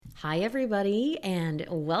Hi, everybody, and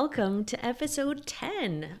welcome to episode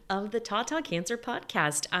 10 of the Tata Cancer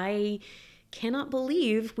Podcast. I cannot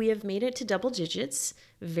believe we have made it to double digits.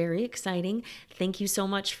 Very exciting. Thank you so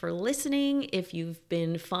much for listening. If you've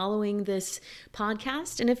been following this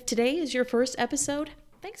podcast, and if today is your first episode,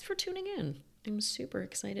 thanks for tuning in. I'm super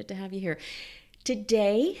excited to have you here.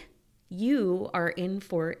 Today, you are in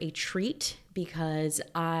for a treat because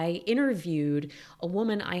I interviewed a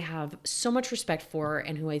woman I have so much respect for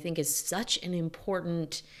and who I think is such an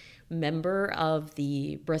important member of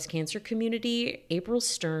the breast cancer community, April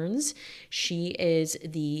Stearns. She is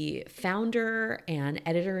the founder and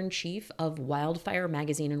editor-in-chief of Wildfire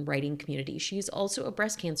magazine and writing community. She's also a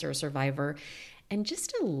breast cancer survivor and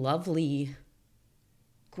just a lovely,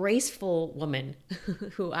 graceful woman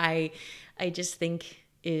who I just think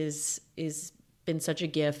is been such a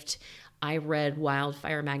gift. I read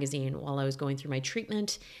Wildfire magazine while I was going through my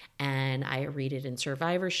treatment, and I read it in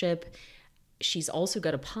survivorship. She's also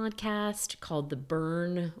got a podcast called The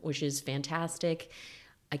Burn, which is fantastic.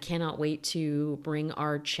 I cannot wait to bring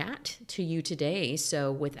our chat to you today.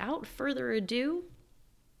 So without further ado,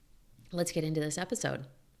 let's get into this episode.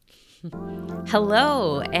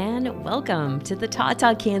 Hello and welcome to the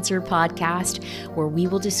Tata Cancer Podcast, where we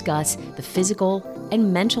will discuss the physical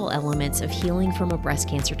and mental elements of healing from a breast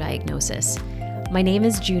cancer diagnosis. My name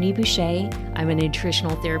is Junie Boucher. I'm a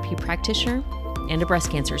nutritional therapy practitioner and a breast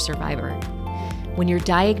cancer survivor. When you're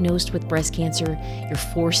diagnosed with breast cancer, you're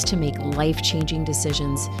forced to make life-changing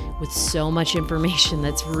decisions with so much information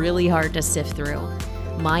that's really hard to sift through.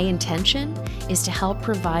 My intention is to help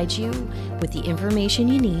provide you with the information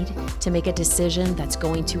you need to make a decision that's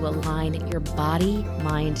going to align your body,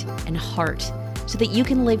 mind, and heart so that you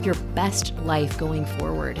can live your best life going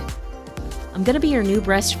forward. I'm going to be your new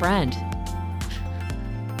breast friend.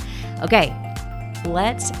 Okay,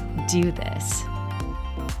 let's do this.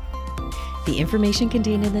 The information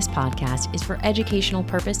contained in this podcast is for educational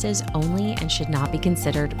purposes only and should not be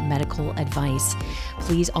considered medical advice.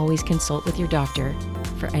 Please always consult with your doctor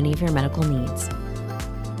for any of your medical needs.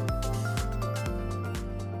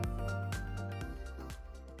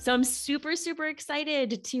 So I'm super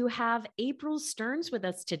excited to have April Stearns with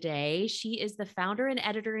us today. She is the founder and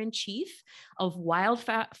editor-in-chief of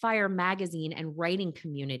Wildfire magazine and writing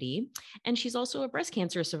community, and she's also a breast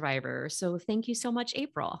cancer survivor. So thank you so much,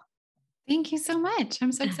 April. Thank you so much.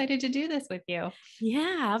 I'm so excited to do this with you.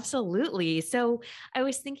 Yeah, absolutely. So I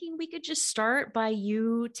was thinking we could just start by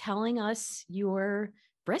you telling us your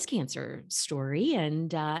breast cancer story, and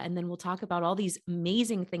then we'll talk about all these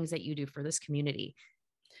amazing things that you do for this community.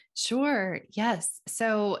 Sure. Yes.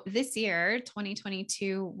 So this year,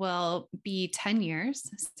 2022, will be 10 years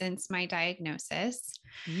since my diagnosis.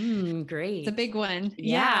 Great. It's a big one.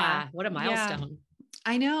 Yeah. What a milestone. Yeah.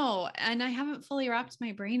 I know. And I haven't fully wrapped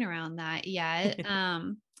my brain around that yet.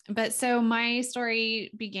 But so my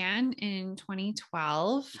story began in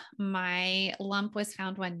 2012. My lump was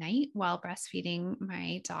found one night while breastfeeding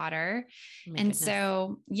my daughter.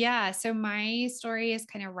 So my story is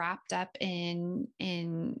kind of wrapped up in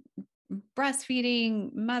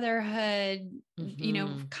breastfeeding, motherhood,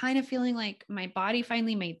 kind of feeling like my body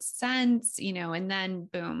finally made sense, and then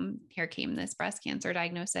boom, here came this breast cancer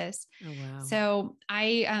diagnosis. Oh, wow. So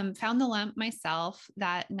I found the lump myself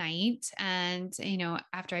that night. And,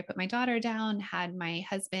 after I put my daughter down, had my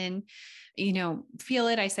husband, feel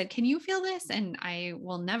it. I said, "Can you feel this?" And I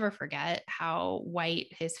will never forget how white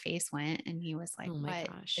his face went. And he was like, "Oh my "What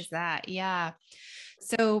gosh. is that?" Yeah.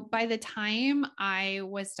 So by the time I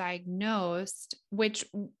was diagnosed, which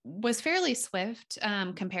was fairly swift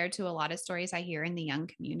compared to a lot of stories I hear in the young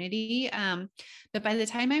community, but by the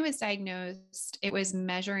time I was diagnosed, it was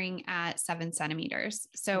measuring at 7 centimeters.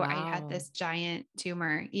 So Wow. I had this giant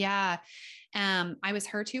tumor. Yeah. I was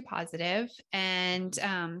HER2 positive and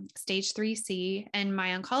stage 3C. And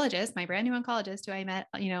my oncologist, my brand new oncologist who I met,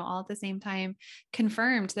 all at the same time,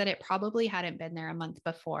 confirmed that it probably hadn't been there a month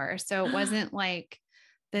before. So it wasn't like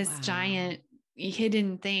this giant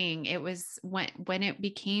hidden thing. It was when it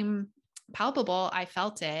became palpable, I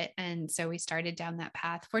felt it. And so we started down that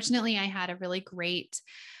path. Fortunately, I had a really great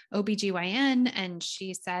OBGYN, and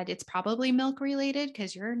she said, "It's probably milk related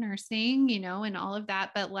because you're nursing, and all of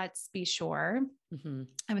that, but let's be sure." Mm-hmm.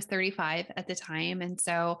 I was 35 at the time. And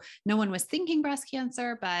so no one was thinking breast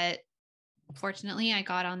cancer, but fortunately I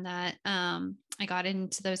got on that. I got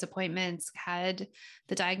into those appointments, had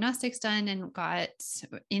the diagnostics done, and got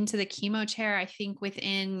into the chemo chair, I think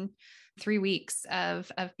within 3 weeks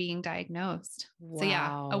of being diagnosed. Wow. So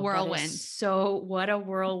yeah, a whirlwind. What a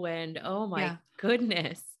whirlwind. Oh my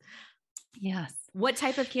goodness. Yes. What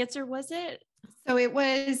type of cancer was it? So it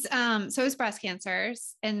was breast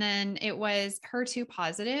cancers, and then it was HER2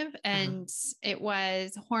 positive, Uh-huh. and it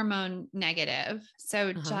was hormone negative. So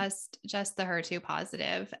Uh-huh. just the HER2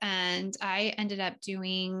 positive. And I ended up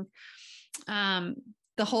doing um,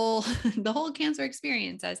 the whole the whole cancer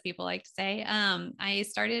experience, as people like to say. I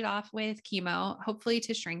started off with chemo, hopefully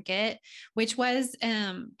to shrink it, which was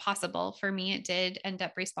possible for me. It did end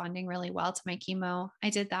up responding really well to my chemo. I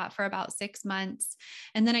did that for about 6 months,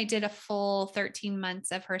 and then I did a full 13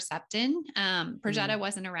 months of Herceptin. Perjeta Mm.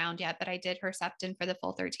 wasn't around yet, but I did Herceptin for the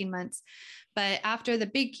full 13 months. But after the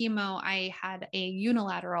big chemo, I had a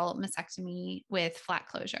unilateral mastectomy with flat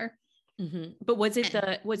closure. But was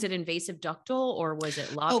it invasive ductal or was it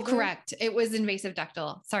Oh, lobular? correct. It was invasive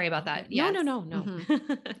ductal. Sorry about Okay. that. No, no, Yes. no, no.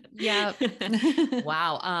 Mm-hmm. Yep.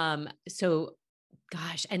 Wow. So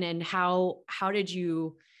gosh, and then how did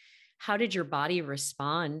your body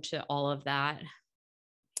respond to all of that?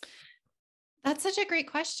 That's such a great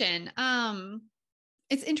question.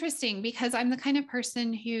 It's interesting because I'm the kind of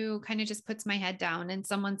person who kind of just puts my head down and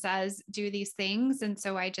someone says, do these things. And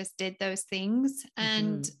so I just did those things.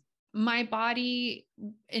 And Hmm. my body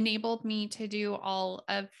enabled me to do all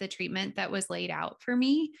of the treatment that was laid out for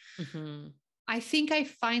me. Hmm. I think I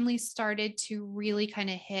finally started to really kind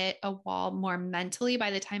of hit a wall more mentally by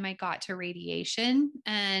the time I got to radiation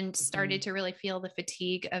and started Hmm. to really feel the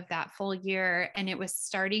fatigue of that full year. And it was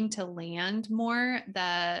starting to land more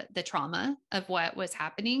the trauma of what was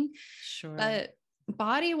happening. Sure. But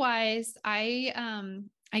body wise,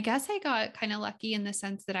 I guess I got kind of lucky in the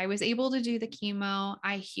sense that I was able to do the chemo.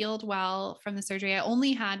 I healed well from the surgery. I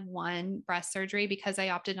only had one breast surgery because I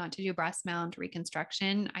opted not to do breast mount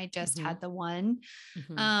reconstruction. I just Hmm. had the one.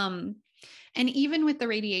 Hmm. Um, and even with the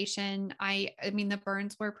radiation, I mean, the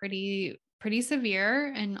burns were pretty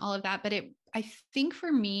severe and all of that. But I think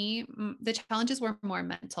for me, the challenges were more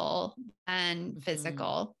mental than Hmm.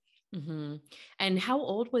 physical. Hmm. And how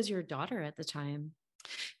old was your daughter at the time?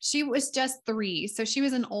 She was just 3, so she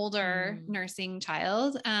was an older Mm. nursing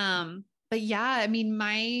child. But yeah, I mean,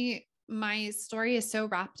 my story is so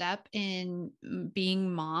wrapped up in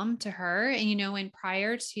being mom to her. And and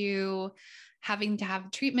prior to having to have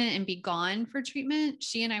treatment and be gone for treatment,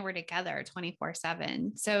 she and I were together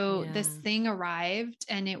 24/7. So this Yeah. thing arrived,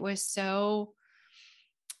 and it was so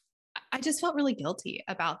I just felt really guilty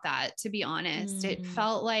about that, to be honest. It Mm.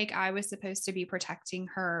 felt like I was supposed to be protecting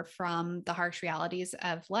her from the harsh realities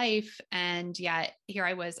of life. And yet, here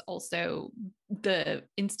I was also the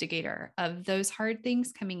instigator of those hard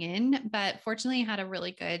things coming in. But fortunately, I had a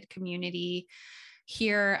really good community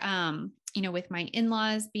here. With my in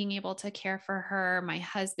laws being able to care for her, my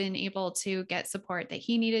husband able to get support that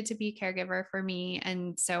he needed to be a caregiver for me.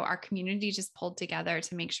 And so our community just pulled together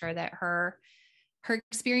to make sure that her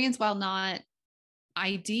experience, while not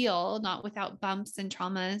ideal, not without bumps and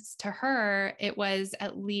traumas to her, it was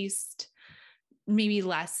at least maybe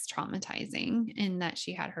less traumatizing in that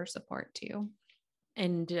she had her support too.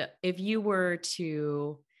 And if you were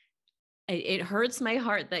to it hurts my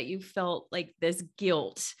heart that you felt like this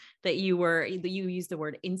guilt that you used the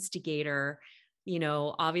word instigator.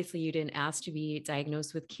 Obviously you didn't ask to be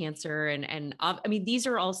diagnosed with cancer, and I mean, these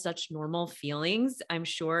are all such normal feelings, I'm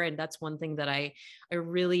sure. And that's one thing that I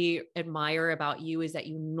really admire about you, is that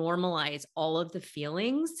you normalize all of the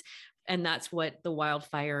feelings. And that's what the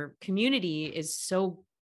wildfire community is so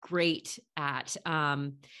great at.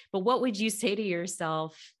 But what would you say to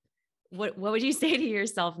yourself, what would you say to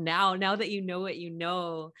yourself now that you know what you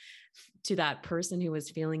know, to that person who was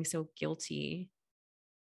feeling so guilty?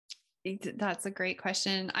 That's a great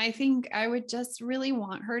question. I think I would just really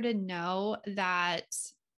want her to know that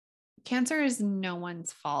cancer is no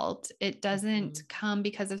one's fault. It doesn't Mhm. come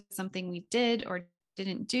because of something we did or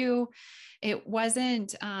didn't do. It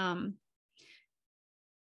wasn't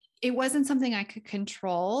it wasn't something I could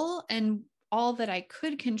control. And all that I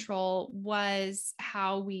could control was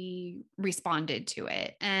how we responded to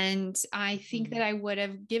it. And I think that Mhm. I would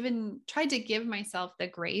have tried to give myself the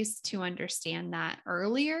grace to understand that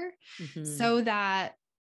earlier Mhm. so that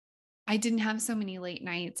I didn't have so many late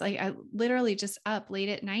nights. Like I literally just up late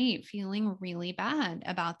at night feeling really bad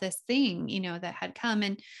about this thing, that had come.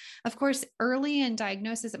 And of course, early in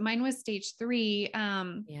diagnosis, mine was stage 3.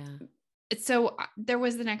 Yeah. So there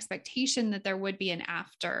was an expectation that there would be an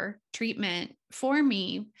after treatment for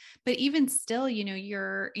me, but even still,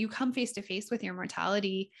 you come face to face with your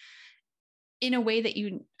mortality in a way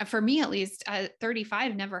that for me at least, at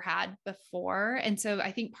 35 never had before. And so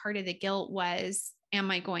I think part of the guilt was, am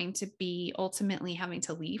I going to be ultimately having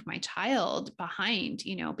to leave my child behind,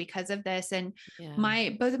 because of this? And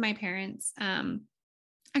Yeah. both of my parents,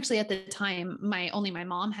 actually at the time, my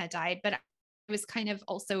mom had died, but I was kind of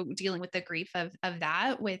also dealing with the grief of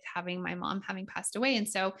that, with having my mom having passed away. And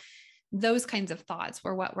so those kinds of thoughts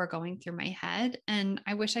were what were going through my head. And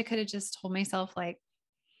I wish I could have just told myself, like,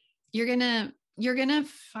 you're going to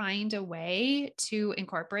find a way to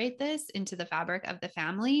incorporate this into the fabric of the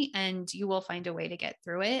family, and you will find a way to get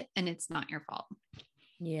through it. And it's not your fault.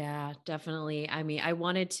 Yeah, definitely. I mean,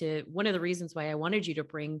 one of the reasons why I wanted you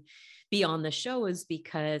to be on the show is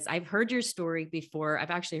because I've heard your story before.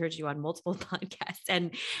 I've actually heard you on multiple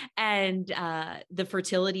podcasts, and the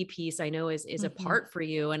fertility piece I know is a part for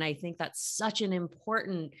you. And I think that's such an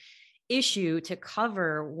important issue to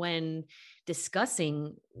cover when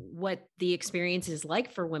discussing what the experience is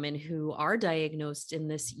like for women who are diagnosed in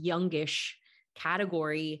this youngish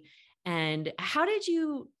category. And how did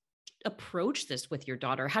you approach this with your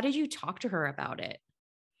daughter? How did you talk to her about it?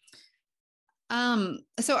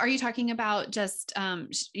 So are you talking about just, kind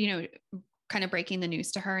of breaking the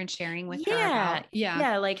news to her and sharing with her about,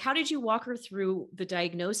 yeah. Like, how did you walk her through the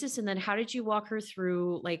diagnosis? And then how did you walk her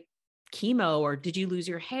through like chemo, or did you lose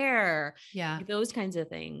your hair? Yeah. Like, those kinds of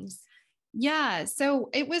things. Yeah. So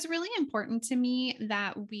it was really important to me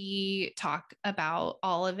that we talk about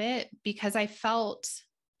all of it, because I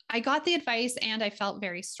got the advice and I felt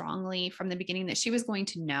very strongly from the beginning that she was going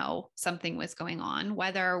to know something was going on,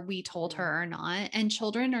 whether we told her or not. And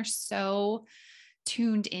children are so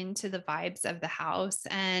tuned into the vibes of the house.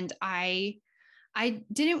 And I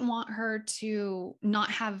didn't want her to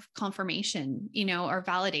not have confirmation, or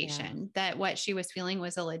validation that what she was feeling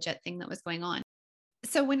was a legit thing that was going on.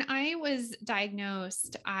 So when I was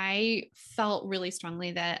diagnosed, I felt really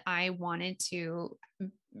strongly that I wanted to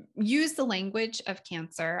use the language of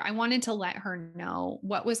cancer. I wanted to let her know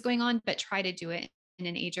what was going on, but try to do it in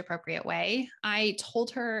an age appropriate way. I told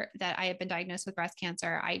her that I had been diagnosed with breast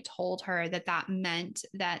cancer. I told her that that meant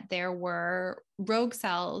that there were rogue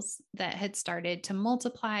cells that had started to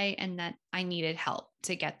multiply and that I needed help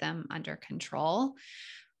to get them under control.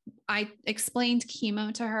 I explained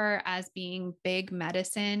chemo to her as being big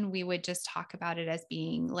medicine. We would just talk about it as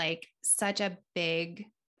being like such a big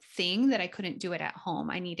thing that I couldn't do it at home.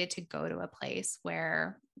 I needed to go to a place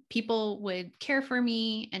where people would care for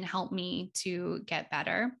me and help me to get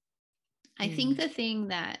better. I think the thing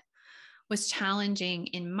that was challenging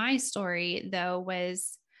in my story, though,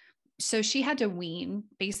 was so she had to wean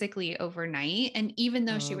basically overnight. And even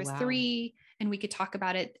though she was 3 and we could talk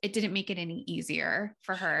about it, it didn't make it any easier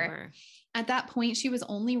for her. At that point, she was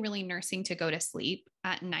only really nursing to go to sleep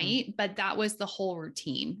at night, but that was the whole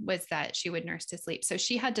routine, was that she would nurse to sleep. So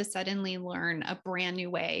she had to suddenly learn a brand new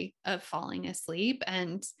way of falling asleep.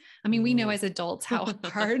 And I mean, we know as adults how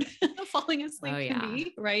hard falling asleep can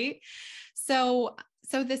be, right? So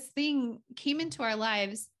this thing came into our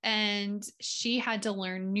lives and she had to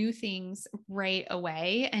learn new things right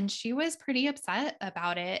away. And she was pretty upset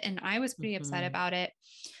about it. And I was pretty upset about it.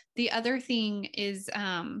 The other thing is,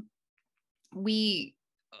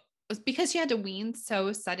 because she had to wean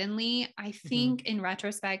so suddenly, I think in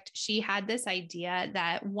retrospect, she had this idea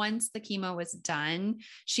that once the chemo was done,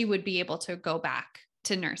 she would be able to go back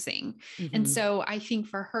to nursing. And so I think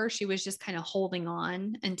for her, she was just kind of holding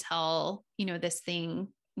on until, this thing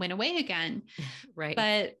went away again. Right.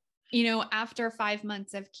 But, after 5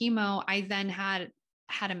 months of chemo, I then had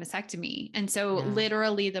a mastectomy. And so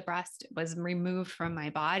literally the breast was removed from my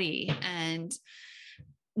body. And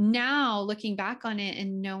now looking back on it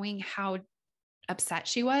and knowing how upset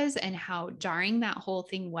she was and how jarring that whole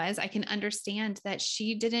thing was, I can understand that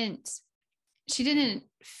she didn't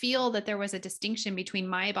feel that there was a distinction between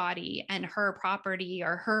my body and her property,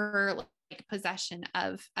 or her like possession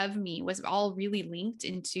of me was all really linked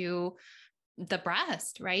into the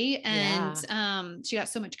breast. Right. And, she got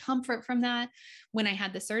so much comfort from that. When I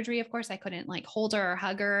had the surgery, of course, I couldn't like hold her or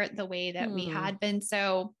hug her the way that we had been.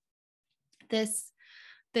 So this,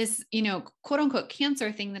 quote unquote cancer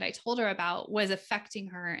thing that I told her about was affecting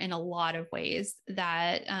her in a lot of ways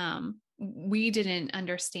that, we didn't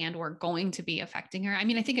understand were going to be affecting her. I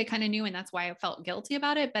mean, I think I kind of knew, and that's why I felt guilty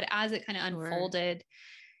about it. But as it kind of unfolded,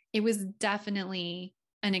 it was definitely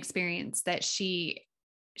an experience that she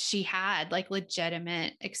had, like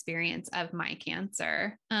legitimate experience of my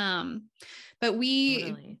cancer. But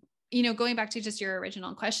we, going back to just your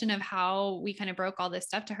original question of how we kind of broke all this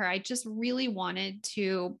stuff to her, I just really wanted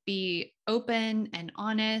to be open and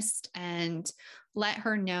honest and let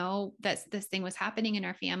her know that this thing was happening in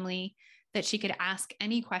our family, that she could ask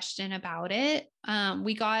any question about it.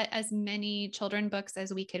 We got as many children books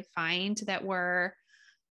as we could find that were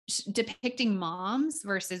depicting moms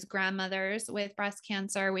versus grandmothers with breast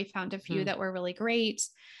cancer. We found a few that were really great.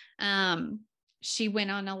 she went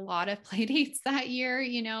on a lot of play dates that year,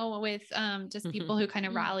 with just people who kind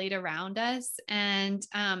of Mm. rallied around us. And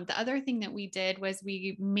the other thing that we did was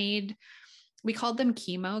we called them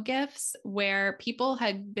chemo gifts, where people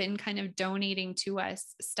had been kind of donating to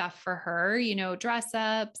us stuff for her, dress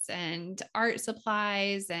ups and art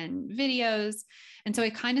supplies and videos. And so I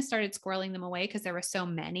kind of started squirreling them away because there were so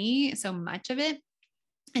much of it,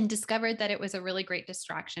 and discovered that it was a really great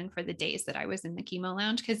distraction for the days that I was in the chemo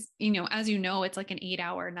lounge. Cause, as it's like an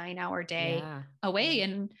 8-hour, 9-hour day Yeah. away.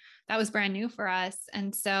 And that was brand new for us.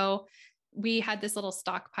 And so we had this little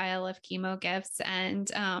stockpile of chemo gifts, and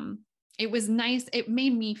it was nice. It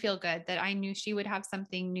made me feel good that I knew she would have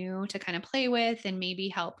something new to kind of play with and maybe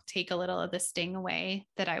help take a little of the sting away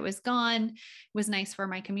that I was gone. It was nice for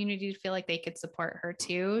my community to feel like they could support her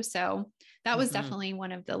too. So that was definitely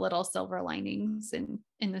one of the little silver linings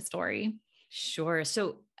in the story. Sure.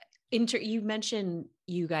 So you mentioned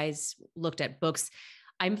you guys looked at books.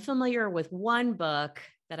 I'm familiar with one book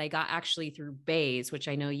that I got actually through Bays, which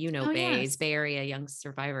I know Bays, Yes. Bay Area Young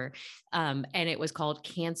Survivor. And it was called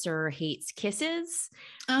Cancer Hates Kisses.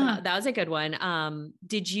 That was a good one.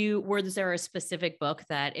 Was there a specific book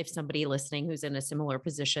that if somebody listening who's in a similar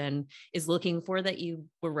position is looking for that you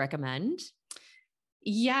would recommend?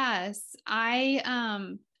 Yes,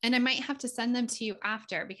 and I might have to send them to you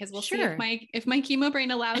after, because we'll see Sure. if my chemo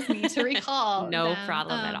brain allows me to recall. No them.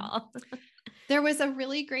 problem at all. There was a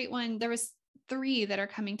really great one. There was 3 that are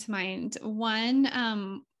coming to mind.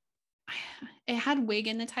 One, it had wig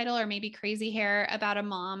in the title, or maybe crazy hair, about a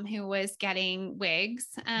mom who was getting wigs.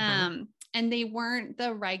 And they weren't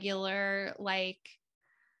the regular,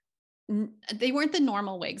 they weren't the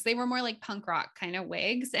normal wigs. They were more like punk rock kind of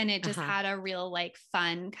wigs. And it just had a real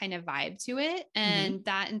fun kind of vibe to it. And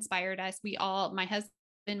that inspired us. My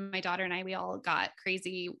husband, my daughter and I, we all got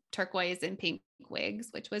crazy turquoise and pink wigs,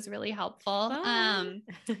 which was really helpful. And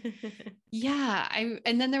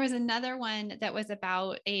then there was another one that was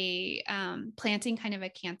about a planting kind of a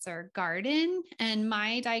cancer garden, and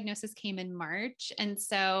my diagnosis came in March. And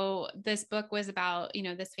so this book was about,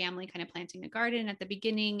 this family kind of planting a garden at the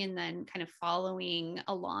beginning, and then kind of following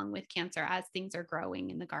along with cancer as things are growing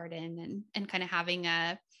in the garden, and kind of having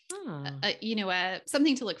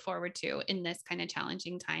something to look forward to in this kind of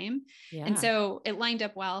challenging time. Yeah. And so it lined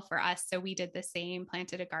up well for us. So we did the same,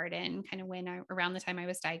 planted a garden kind of around the time I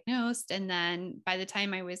was diagnosed. And then by the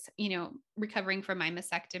time I was, recovering from my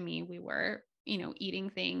mastectomy, we were, eating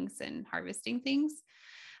things and harvesting things.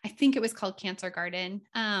 I think it was called Cancer Garden.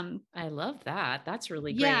 I love that. That's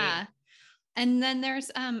really great. Yeah. And then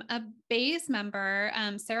there's a Bays member,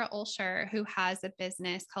 Sarah Olsher, who has a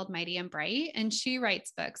business called Mighty and Bright, and she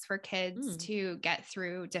writes books for kids to get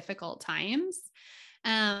through difficult times.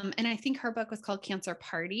 And I think her book was called Cancer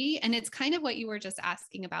Party. And it's kind of what you were just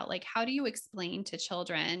asking about, how do you explain to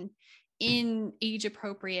children in age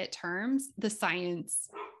appropriate terms the science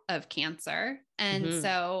of cancer? And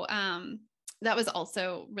so that was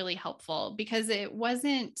also really helpful, because it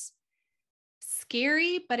wasn't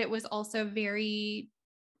scary, but it was also very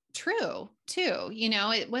true too.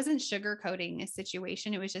 It wasn't sugarcoating a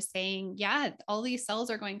situation. It was just saying, yeah, all these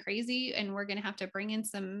cells are going crazy, and we're going to have to bring in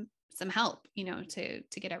some help, to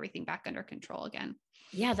get everything back under control again.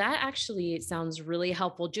 Yeah, that actually sounds really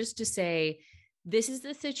helpful, just to say, this is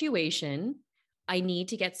the situation. I need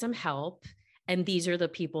to get some help, and these are the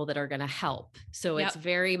people that are going to help. So it's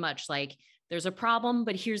very much like, there's a problem,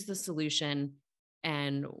 but here's the solution,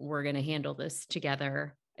 and we're going to handle this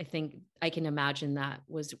together. I think I can imagine that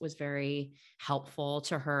was very helpful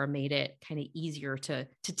to her, made it kind of easier to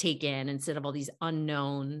take in, instead of all these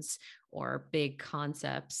unknowns or big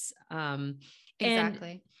concepts.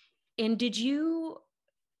 Exactly. And did you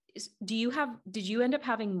end up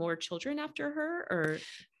having more children after her, or?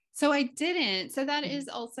 So I didn't. So that is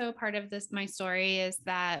also part of my story, is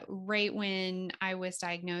that right when I was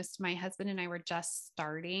diagnosed, my husband and I were just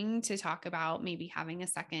starting to talk about maybe having a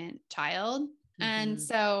second child. And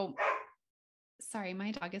so, sorry,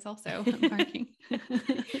 my dog is also barking.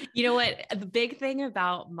 You know what? The big thing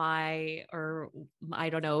about I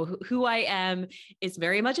don't know who I am, is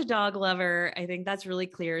very much a dog lover. I think that's really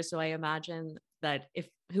clear. So I imagine that if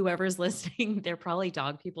whoever's listening, they're probably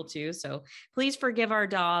dog people too. So please forgive our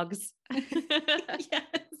dogs. Yes.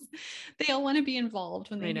 They all want to be involved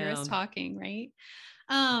when they hear us talking, right?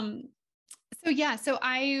 So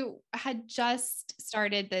I had just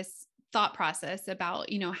started this thought process about,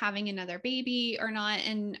 having another baby or not.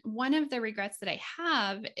 And one of the regrets that I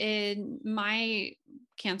have in my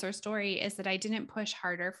cancer story is that I didn't push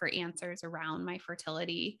harder for answers around my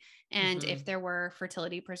fertility. And if there were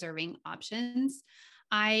fertility preserving options,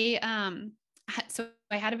 I So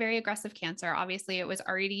I had a very aggressive cancer. Obviously, it was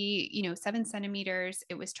already, 7 centimeters.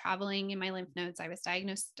 It was traveling in my lymph nodes. I was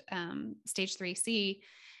diagnosed stage 3C.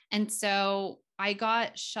 And so I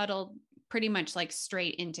got shuttled pretty much like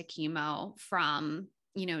straight into chemo from,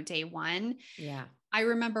 day one. Yeah. I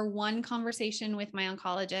remember one conversation with my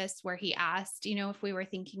oncologist where he asked, if we were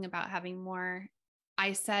thinking about having more.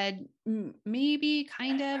 I said, maybe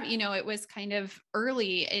kind of, it was kind of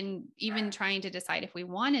early in even trying to decide if we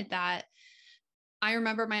wanted that. I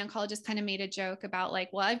remember my oncologist kind of made a joke about like,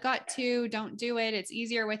 well, I've got two, don't do it. It's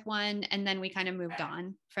easier with one. And then we kind of moved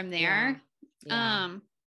on from Yeah. there. Yeah.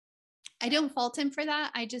 I don't fault him for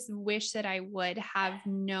that. I just wish that I would have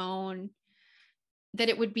known that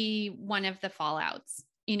it would be one of the fallouts,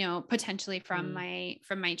 potentially from my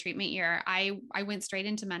treatment year. I went straight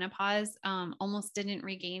into menopause, almost didn't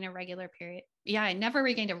regain a regular period. Yeah, I never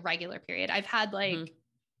regained a regular period. I've had like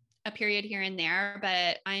a period here and there,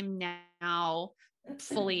 but I'm now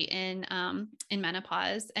fully in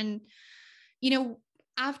menopause. And,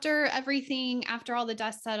 after everything, after all the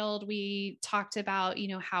dust settled, we talked about,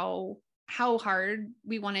 how hard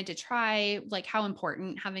we wanted to try, like how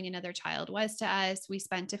important having another child was to us. We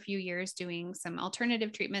spent a few years doing some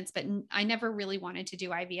alternative treatments, but I never really wanted to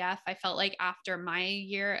do IVF. I felt like after my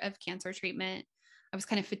year of cancer treatment, I was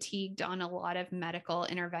kind of fatigued on a lot of medical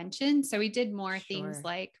intervention. So we did more things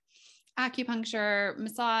like acupuncture,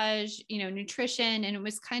 massage, nutrition. And it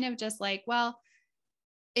was kind of just like, well,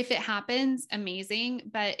 if it happens, amazing.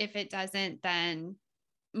 But if it doesn't, then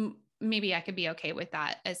maybe I could be okay with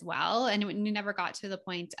that as well. And we never got to the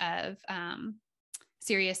point of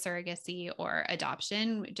serious surrogacy or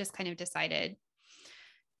adoption. We just kind of decided,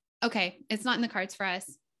 okay, it's not in the cards for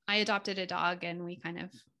us. I adopted a dog and we kind of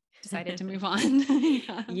decided to move on.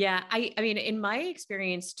 Yeah. I mean, in my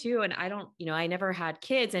experience too, and I don't, I never had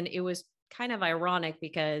kids, and it was kind of ironic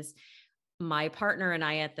because my partner and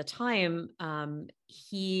I at the time,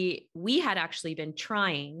 we had actually been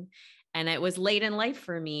trying, and it was late in life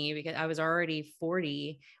for me because I was already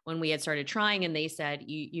 40 when we had started trying, and they said,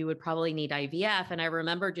 you would probably need IVF. And I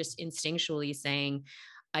remember just instinctually saying,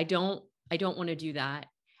 I don't want to do that.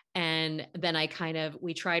 And then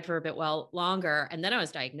we tried for a bit longer, and then I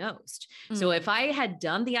was diagnosed. So if I had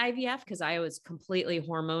done the IVF, cause I was completely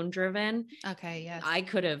hormone driven. Okay. Yes.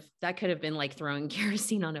 That could have been like throwing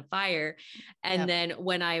kerosene on a fire. And then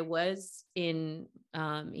when I was in,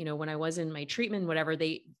 when I was in my treatment, whatever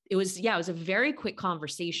it was a very quick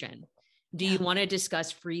conversation. Do you want to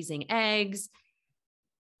discuss freezing eggs?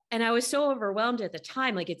 And I was so overwhelmed at the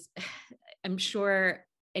time. Like I'm sure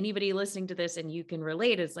anybody listening to this and you can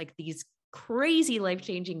relate, it's like these crazy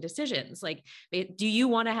life-changing decisions. Like, do you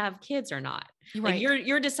want to have kids or not? Right. Like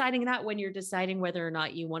you're deciding that when you're deciding whether or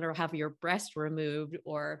not you want to have your breast removed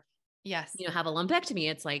or, yes, have a lumpectomy.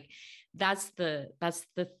 It's like, that's the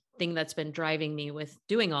thing that's been driving me with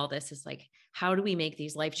doing all this, is like, how do we make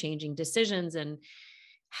these life-changing decisions and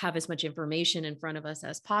have as much information in front of us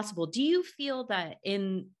as possible? Do you feel that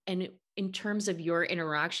in terms of your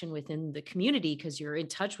interaction within the community, because you're in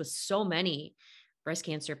touch with so many breast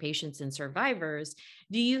cancer patients and survivors,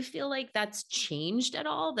 do you feel like that's changed at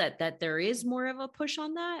all, that there is more of a push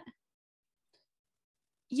on that?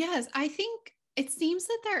 Yes, I think it seems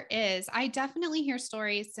that there is. I definitely hear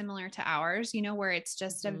stories similar to ours, where it's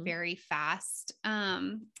just a very fast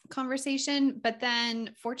conversation. But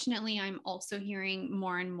then fortunately, I'm also hearing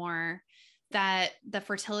more and more that the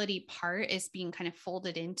fertility part is being kind of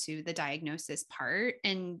folded into the diagnosis part.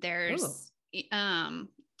 And there's,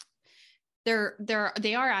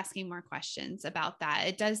 they are asking more questions about that.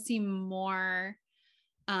 It does seem more,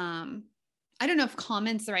 I don't know if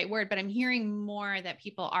common's the right word, but I'm hearing more that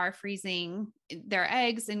people are freezing their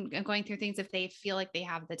eggs and going through things if they feel like they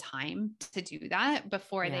have the time to do that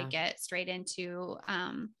before they get straight into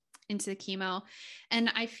the chemo.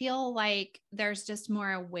 And I feel like there's just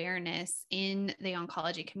more awareness in the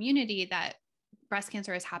oncology community that breast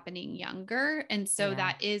cancer is happening younger. And so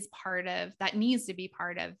that needs to be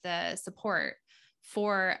part of the support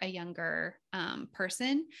for a younger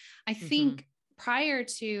person. I think prior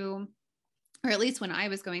to, or at least when I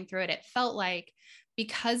was going through it, it felt like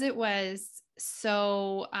because it was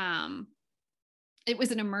so, it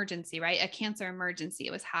was an emergency, right? A cancer emergency.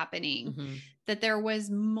 It was happening, that there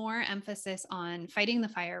was more emphasis on fighting the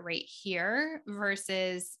fire right here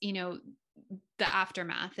versus, the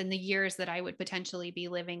aftermath and the years that I would potentially be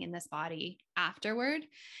living in this body afterward.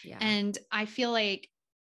 Yeah. And I feel like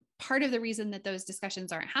part of the reason that those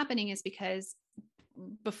discussions aren't happening is because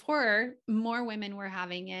before, more women were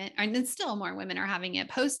having it, and then still more women are having it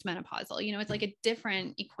postmenopausal. It's like a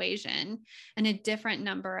different equation and a different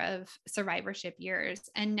number of survivorship years.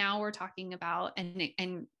 And now we're talking about,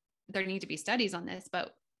 and there need to be studies on this,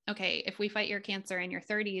 but okay, if we fight your cancer in your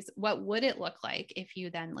 30s, what would it look like if you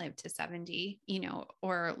then lived to 70,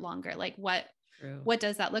 or longer? Like what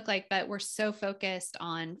does that look like? But we're so focused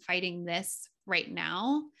on fighting this right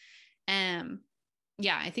now.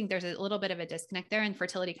 Yeah, I think there's a little bit of a disconnect there, and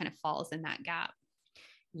fertility kind of falls in that gap.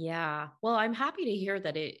 Yeah. Well, I'm happy to hear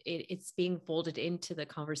that it's being folded into the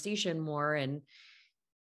conversation more, and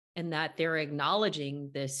that they're acknowledging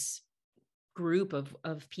this group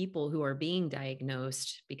of people who are being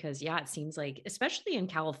diagnosed, because it seems like, especially in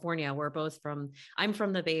California, I'm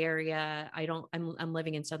from the Bay Area. I'm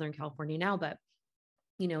living in Southern California now, but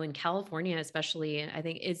in California, especially, I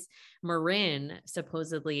think is Marin,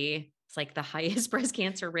 supposedly it's like the highest breast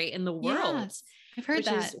cancer rate in the world. Yes, I've heard which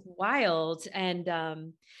that. is wild.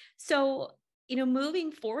 And so,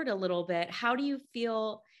 moving forward a little bit, how do you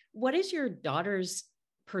feel? What is your daughter's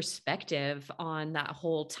perspective on that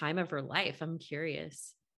whole time of her life? I'm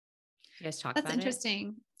curious. You guys talk That's about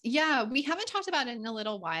interesting. Yeah, we haven't talked about it in a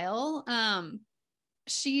little while.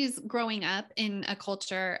 She's growing up in a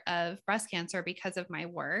culture of breast cancer because of my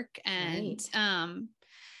work. And,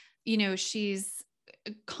 right. She's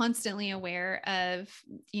constantly aware of,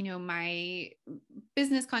 my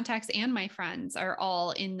business contacts and my friends are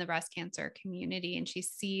all in the breast cancer community. And she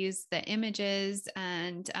sees the images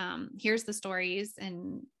and hears the stories,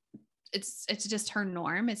 and it's just her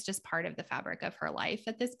norm. It's just part of the fabric of her life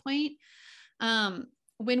at this point.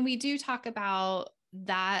 When we do talk about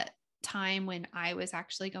that time when I was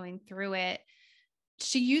actually going through it,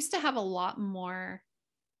 she used to have a lot more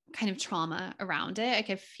kind of trauma around it. I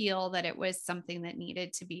could feel that it was something that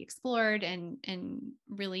needed to be explored and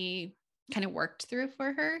really kind of worked through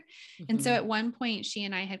for her. Mm-hmm. And so at one point, she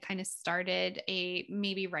and I had kind of started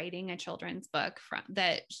maybe writing a children's book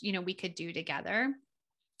that, we could do together.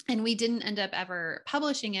 And we didn't end up ever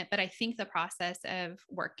publishing it, but I think the process of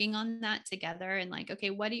working on that together and like, okay,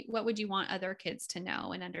 what would you want other kids to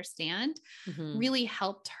know and understand, really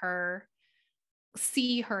helped her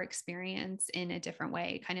see her experience in a different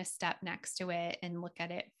way, kind of step next to it and look at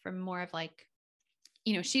it from more of like,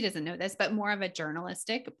 she doesn't know this, but more of a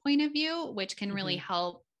journalistic point of view, which can really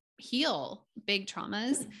help heal big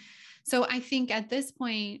traumas. So I think at this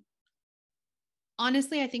point,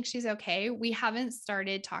 honestly, I think she's okay. We haven't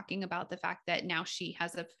started talking about the fact that now she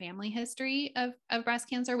has a family history of breast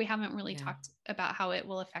cancer. We haven't really talked about how it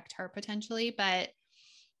will affect her potentially, but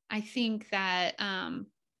I think that,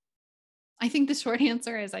 I think the short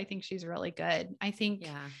answer is I think she's really good. I think,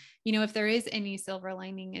 if there is any silver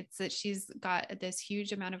lining, it's that she's got this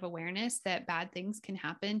huge amount of awareness that bad things can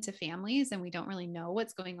happen to families, and we don't really know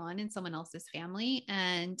what's going on in someone else's family.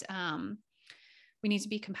 And we need to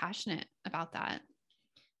be compassionate about that.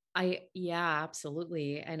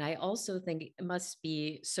 Absolutely. And I also think it must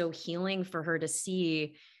be so healing for her to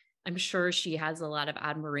see. I'm sure she has a lot of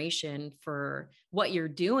admiration for what you're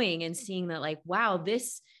doing, and seeing that, like, wow,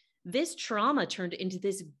 this trauma turned into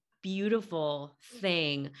this beautiful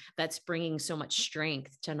thing that's bringing so much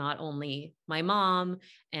strength to not only my mom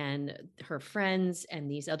and her friends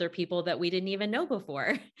and these other people that we didn't even know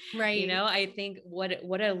before. Right. I think what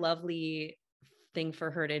a lovely thing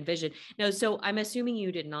for her to envision. No, so I'm assuming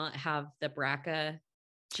you did not have the BRCA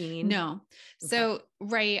gene. No. So,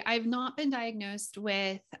 right. I've not been diagnosed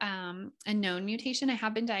with a known mutation. I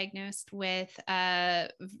have been diagnosed with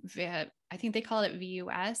I think they call it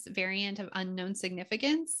VUS, variant of unknown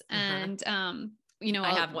significance. And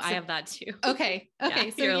I have that too. Okay.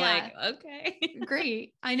 So you're like, okay,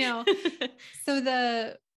 great. I know.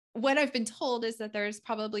 So what I've been told is that there's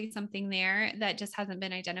probably something there that just hasn't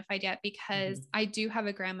been identified yet, because I do have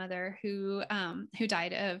a grandmother who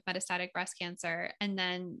died of metastatic breast cancer. And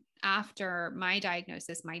then after my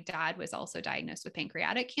diagnosis, my dad was also diagnosed with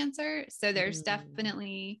pancreatic cancer. So there's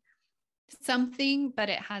definitely something, but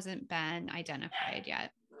it hasn't been identified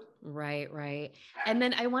yet. Right. And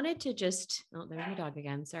then I wanted to there's my dog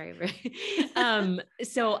again. Sorry.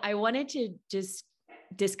 So I wanted to just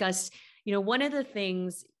discuss, one of the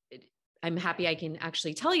things, I'm happy I can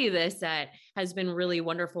actually tell you this, that has been really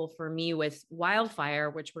wonderful for me with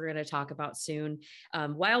Wildfire, which we're going to talk about soon.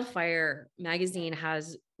 Wildfire magazine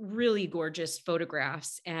has really gorgeous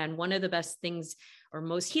photographs. And one of the best things or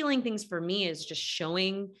most healing things for me is just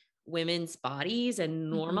showing women's bodies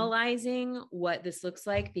and normalizing what this looks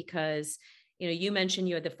like, because you mentioned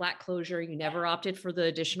you had the flat closure, you never opted for the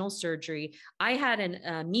additional surgery. I had an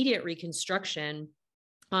immediate reconstruction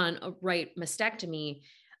on a right mastectomy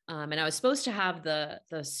And I was supposed to have the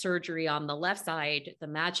surgery on the left side, the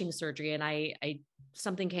matching surgery. And I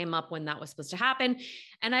something came up when that was supposed to happen.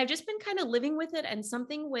 And I've just been kind of living with it, and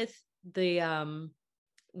something with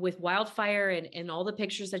Wildfire and all the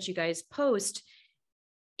pictures that you guys post,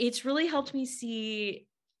 it's really helped me see,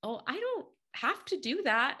 oh, I don't have to do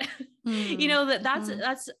that.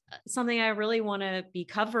 That's something I really want to be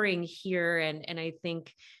covering here. And I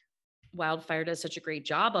think Wildfire does such a great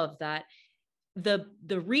job of that. The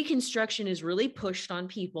reconstruction is really pushed on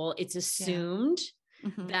people. It's assumed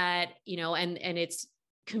that, and it's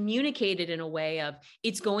communicated in a way of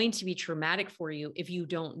it's going to be traumatic for you if you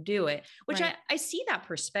don't do it, which I see that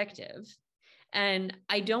perspective. And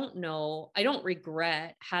I don't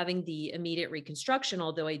regret having the immediate reconstruction,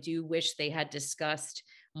 although I do wish they had discussed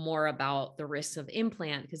more about the risks of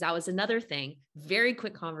implant, because that was another thing. Very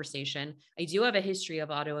quick conversation. I do have a history of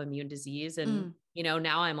autoimmune disease, and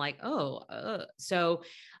now I'm like,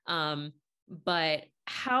 but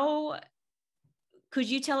how could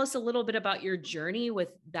you tell us a little bit about your journey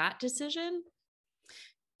with that decision?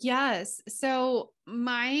 Yes. So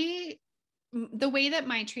the way that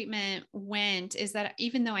my treatment went is that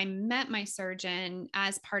even though I met my surgeon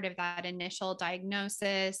as part of that initial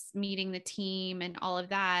diagnosis, meeting the team and all of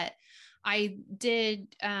that, I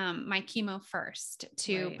did my chemo first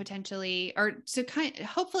to potentially, or to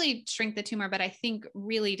hopefully shrink the tumor, but I think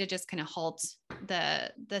really to just kind of halt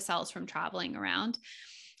the cells from traveling around.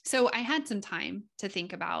 So I had some time to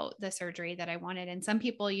think about the surgery that I wanted. And some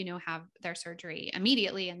people, have their surgery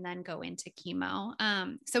immediately and then go into chemo.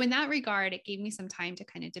 So in that regard, it gave me some time to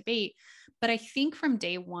kind of debate. But I think from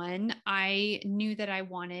day one, I knew that I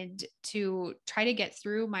wanted to try to get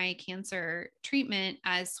through my cancer treatment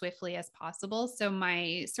as swiftly as possible. So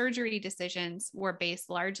my surgery decisions were based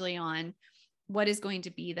largely on what is going to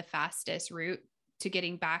be the fastest route to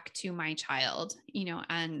getting back to my child,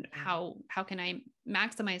 and how can I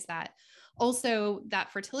maximize that? Also,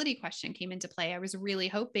 that fertility question came into play. I was really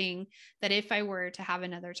hoping that if I were to have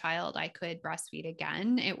another child, I could breastfeed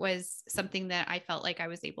again. It was something that I felt like I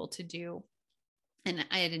was able to do, and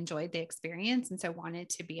I had enjoyed the experience. And so wanted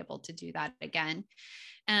to be able to do that again.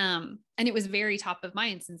 And it was very top of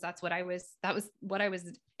mind, since that was what I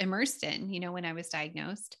was immersed in, when I was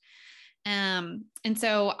diagnosed. And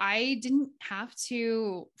so I didn't have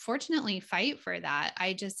to, fortunately, fight for that.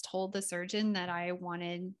 I just told the surgeon that I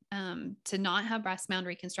wanted to not have breast mound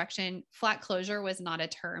reconstruction. Flat closure was not a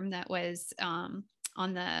term that was on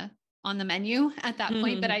the menu at that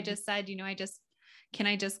point, but I just said, can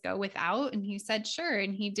I just go without? And he said, sure.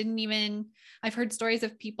 And he didn't even, I've heard stories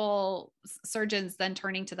of people, surgeons then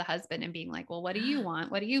turning to the husband and being like, well, what do you want?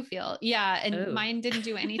 What do you feel? Yeah. And mine didn't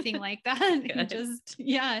do anything like that.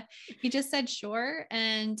 He just said, sure.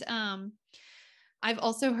 And, I've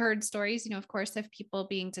also heard stories, of course, of people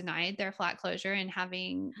being denied their flat closure and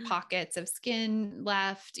having pockets of skin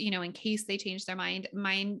left, in case they change their mind.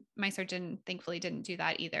 My surgeon thankfully didn't do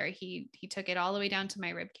that either. He took it all the way down to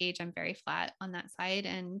my rib cage. I'm very flat on that side.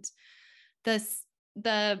 And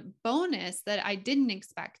the bonus that I didn't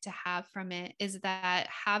expect to have from it is that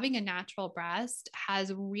having a natural breast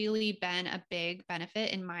has really been a big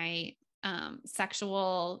benefit in my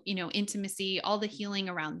sexual, intimacy, all the healing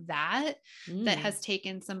around that has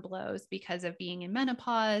taken some blows because of being in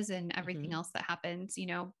menopause and everything else that happens,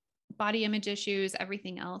 body image issues,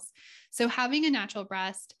 everything else. So having a natural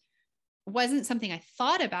breast wasn't something I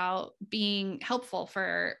thought about being helpful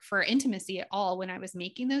for intimacy at all when I was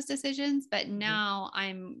making those decisions. But now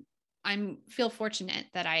I'm feel fortunate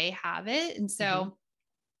that I have it. And so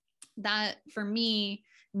that for me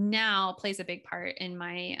now plays a big part in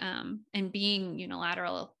my, in being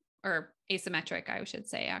unilateral or asymmetric, I should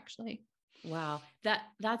say, actually. Wow.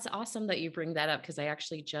 That's awesome that you bring that up, because I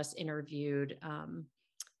actually just interviewed,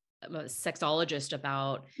 a sexologist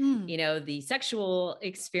about, the sexual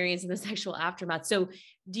experience and the sexual aftermath. So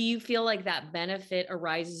do you feel like that benefit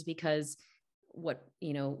arises because with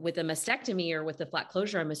a mastectomy or with the flat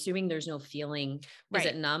closure, I'm assuming there's no feeling. Is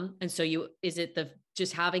it numb? And so is it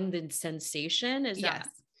just having the sensation? Yes.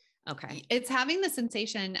 Okay. It's having the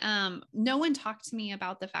sensation. No one talked to me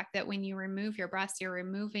about the fact that when you remove your breast, you're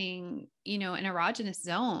removing, an erogenous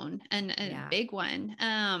zone, and a big one.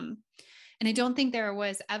 And I don't think there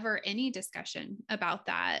was ever any discussion about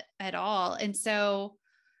that at all. And so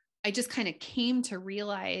I just kind of came to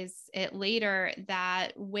realize it later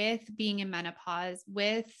that with being in menopause,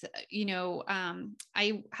 I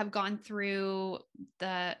have gone through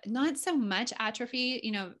not so much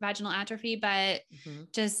atrophy, vaginal atrophy, but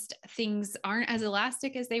just things aren't as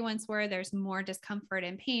elastic as they once were. There's more discomfort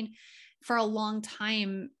and pain. for a long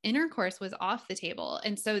time, intercourse was off the table.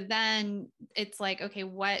 And so then it's like, okay,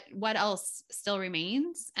 what else still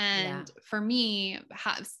remains? Yeah. And for me,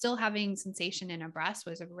 still having sensation in a breast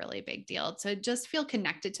was a really big deal, to just feel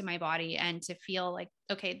connected to my body and to feel like,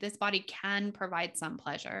 okay, this body can provide some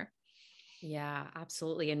pleasure. Yeah,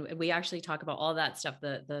 absolutely. And we actually talk about all that stuff,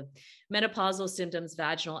 the menopausal symptoms,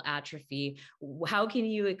 vaginal atrophy. How can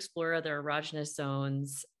you explore other erogenous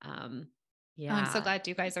zones? Oh, I'm so Yeah. glad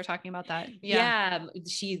you guys are talking about that. Yeah.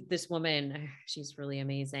 Yeah, this woman, she's really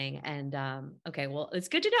amazing. And okay, well, it's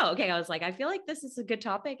good to know. Okay, I was like, I feel like this is a good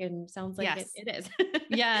topic and sounds like it, Yes. it is.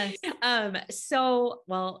 Yes. So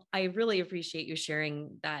well, I really appreciate you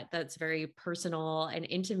sharing that. That's very personal and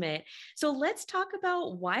intimate. So let's talk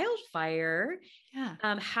about Wildfire. Yeah.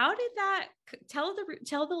 How did that tell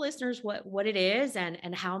the listeners what it is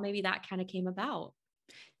and how maybe that kind of came about?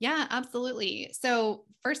 Yeah, absolutely. So,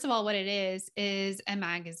 first of all, what it is a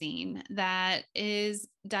magazine that is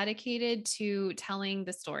dedicated to telling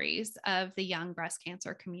the stories of the young breast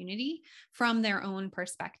cancer community from their own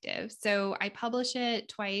perspective. So, I publish it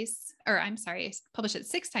twice, or I'm sorry, I publish it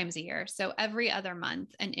 6 times a year. So, every other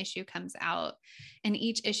month, an issue comes out, and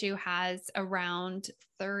each issue has around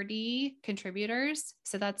 30 contributors.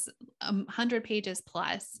 So, that's 100 pages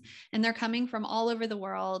plus, and they're coming from all over the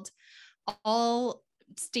world, all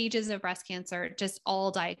stages of breast cancer, just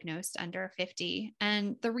all diagnosed under 50.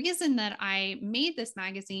 And the reason that I made this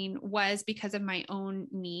magazine was because of my own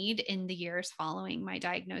need in the years following my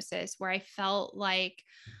diagnosis, where I felt like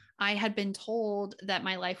I had been told that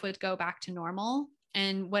my life would go back to normal.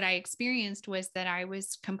 And what I experienced was that I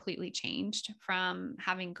was completely changed from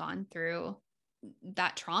having gone through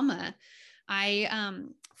that trauma. I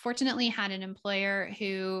fortunately had an employer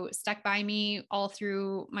who stuck by me all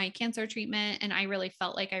through my cancer treatment, and I really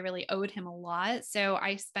felt like I really owed him a lot. So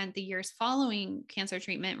I spent the years following cancer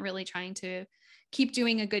treatment really trying to keep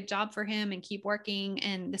doing a good job for him and keep working.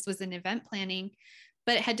 And this was in event planning,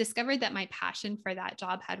 but had discovered that my passion for that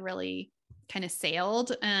job had really kind of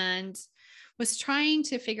sailed, and was trying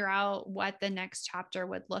to figure out what the next chapter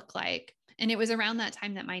would look like. And it was around that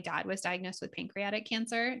time that my dad was diagnosed with pancreatic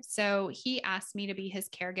cancer. So he asked me to be his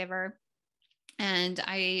caregiver. And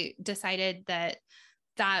I decided that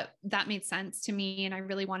made sense to me. And I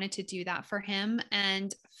really wanted to do that for him,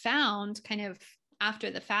 and found kind of after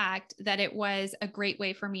the fact that it was a great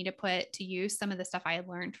way for me to put to use some of the stuff I had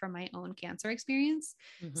learned from my own cancer experience.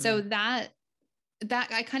 So Mm-hmm. that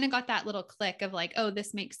I kind of got that little click of like, oh,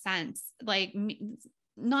 this makes sense. Like,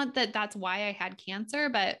 not that that's why I had cancer,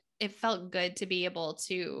 but it felt good to be able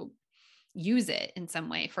to use it in some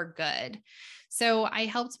way for good. So I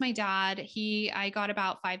helped my dad. I got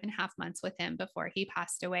about 5.5 months with him before he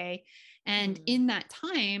passed away. And Mm-hmm. in that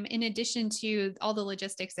time, in addition to all the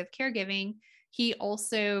logistics of caregiving, he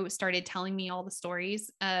also started telling me all the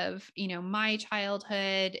stories of, my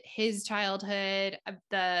childhood, his childhood,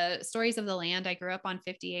 the stories of the land. I grew up on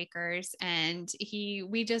 50 acres, and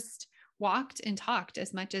we just walked and talked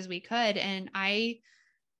as much as we could. And I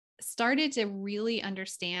started to really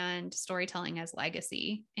understand storytelling as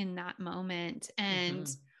legacy in that moment, and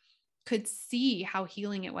Mm-hmm. could see how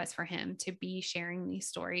healing it was for him to be sharing these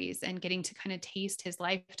stories and getting to kind of taste his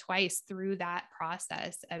life twice through that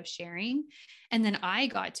process of sharing. And then I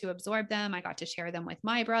got to absorb them. I got to share them with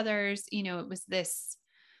my brothers. It was this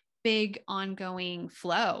big ongoing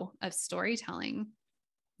flow of storytelling.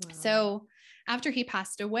 Wow. So after he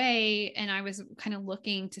passed away, and I was kind of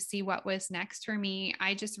looking to see what was next for me,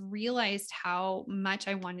 I just realized how much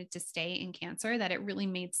I wanted to stay in cancer, that it really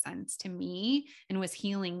made sense to me and was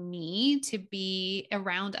healing me to be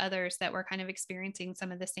around others that were kind of experiencing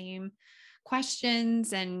some of the same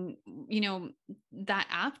questions and, that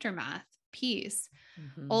aftermath piece.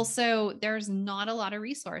 Mm-hmm. Also, there's not a lot of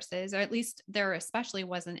resources, or at least there especially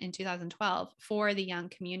wasn't in 2012 for the young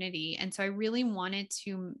community. And so I really wanted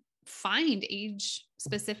to find age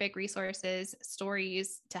specific resources,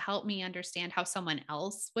 stories to help me understand how someone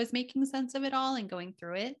else was making sense of it all and going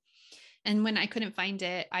through it. And when I couldn't find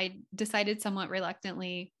it, I decided somewhat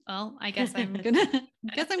reluctantly, well, I guess I'm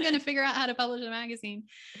gonna figure out how to publish a magazine.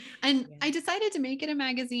 And Yeah. I decided to make it a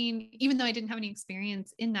magazine, even though I didn't have any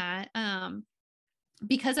experience in that.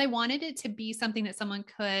 Because I wanted it to be something that someone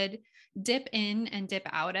could dip in and dip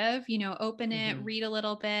out of, open it, Mm-hmm. read a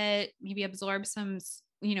little bit, maybe absorb some,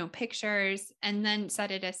 pictures, and then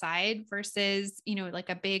set it aside, versus, like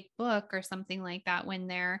a big book or something like that, when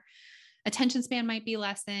their attention span might be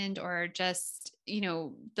lessened, or just,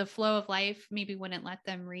 the flow of life maybe wouldn't let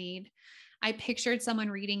them read. I pictured someone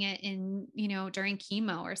reading it in, during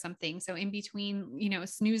chemo or something. So in between,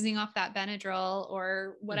 snoozing off that Benadryl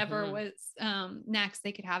or whatever was next,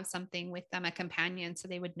 they could have something with them, a companion, so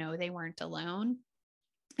they would know they weren't alone.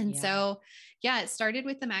 And so, it started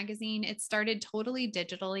with the magazine. It started totally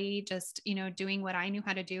digitally, just, doing what I knew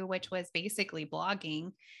how to do, which was basically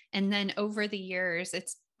blogging. And then over the years,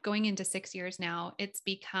 it's going into 6 years now, it's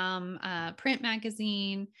become a print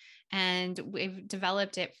magazine, and we've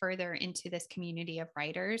developed it further into this community of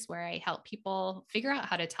writers where I help people figure out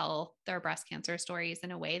how to tell their breast cancer stories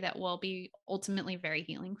in a way that will be ultimately very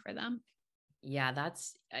healing for them. Yeah,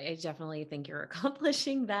 I definitely think you're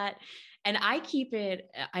accomplishing that. And I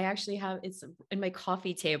actually it's in my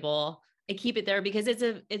coffee table. I keep it there because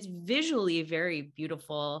it's visually very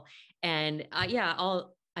beautiful. And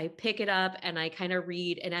I pick it up and I kind of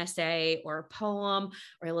read an essay or a poem,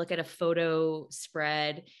 or I look at a photo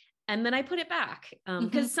spread, and then I put it back.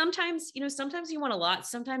 Because sometimes you want a lot,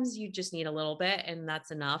 sometimes you just need a little bit, and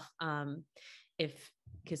that's enough. If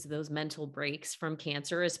Because of those mental breaks from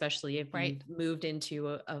cancer, especially if you've moved into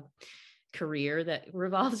a career that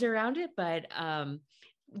revolves around it. But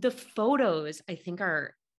the photos, I think,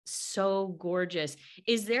 are so gorgeous.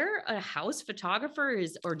 Is there a house photographer,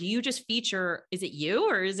 or do you just feature, is it you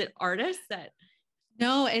or is it artists that?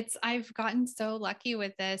 No, I've gotten so lucky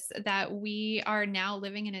with this that we are now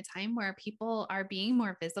living in a time where people are being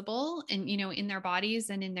more visible and, in their bodies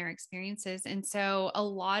and in their experiences. And so a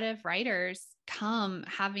lot of writers come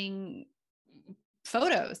having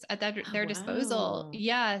photos at their disposal.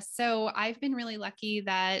 Yeah. So I've been really lucky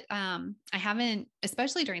that I haven't,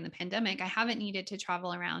 especially during the pandemic, I haven't needed to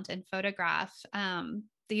travel around and photograph.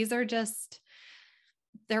 These are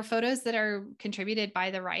they're photos that are contributed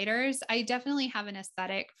by the writers. I definitely have an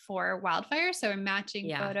aesthetic for Wildfire. So I'm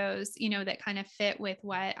matching photos, that kind of fit with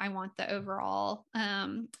what I want the overall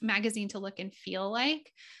magazine to look and feel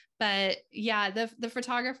like. But the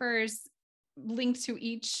photographers linked to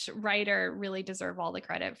each writer really deserve all the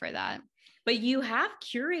credit for that. But you have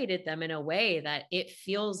curated them in a way that it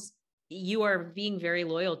feels you are being very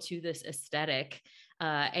loyal to this aesthetic.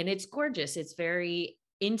 And it's gorgeous. It's very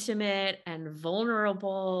intimate and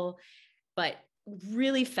vulnerable, but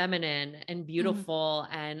really feminine and beautiful.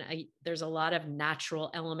 And there's a lot of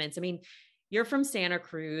natural elements. I mean, you're from Santa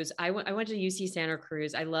Cruz. I went to UC Santa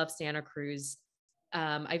Cruz. I love Santa Cruz.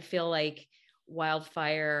 I feel like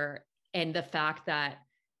Wildfire, and the fact that,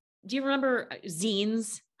 do you remember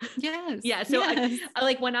zines? Yes. Yeah. So I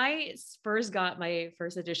like, when I first got my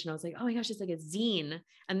first edition, I was like, oh my gosh, it's like a zine.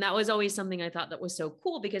 And that was always something I thought that was so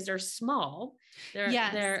cool because they're small.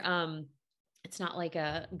 It's not like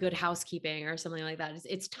a Good Housekeeping or something like that.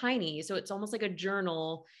 It's tiny. So it's almost like a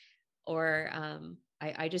journal, or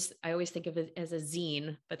I always think of it as a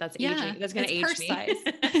zine, but that's aging. That's going to age me. Size.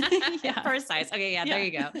 Purse size. Okay. Yeah, there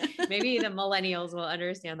you go. Maybe the millennials will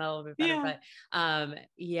understand that a little bit better, but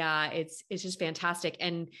it's just fantastic.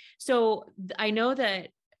 And so I know that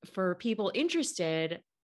for people interested,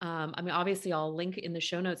 I mean, obviously I'll link in the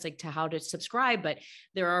show notes, like, to how to subscribe, but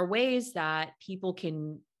there are ways that people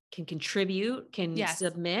can contribute, can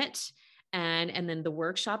submit, and then the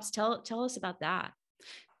workshops. Tell us about that.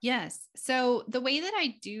 Yes. So the way that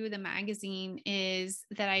I do the magazine is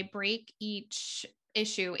that I break each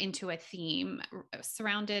issue into a theme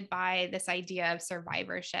surrounded by this idea of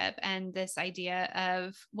survivorship and this idea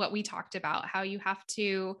of what we talked about, how you have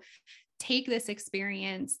to take this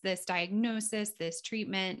experience, this diagnosis, this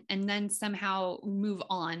treatment, and then somehow move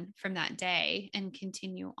on from that day and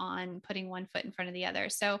continue on putting one foot in front of the other.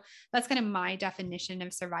 So that's kind of my definition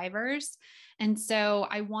of survivors. And so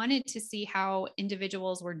I wanted to see how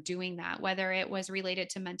individuals were doing that, whether it was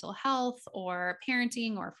related to mental health or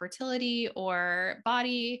parenting or fertility or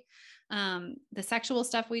body, the sexual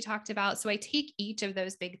stuff we talked about. So I take each of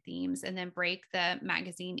those big themes and then break the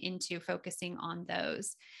magazine into focusing on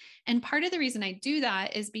those. And part of the reason I do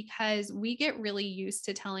that is because we get really used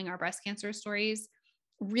to telling our breast cancer stories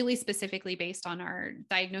really specifically based on our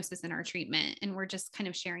diagnosis and our treatment. And we're just kind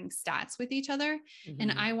of sharing stats with each other.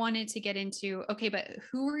 And I wanted to get into, okay, but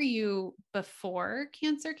who were you before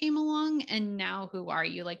cancer came along? And now who are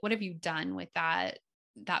you? Like, what have you done with that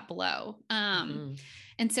blow? And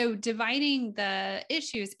so dividing the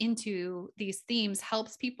issues into these themes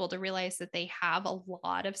helps people to realize that they have a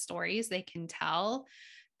lot of stories they can tell.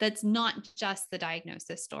 That's not just the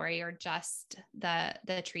diagnosis story or just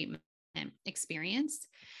the treatment experience.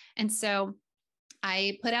 And so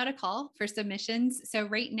I put out a call for submissions. So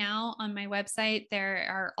right now on my website, there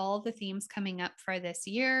are all the themes coming up for this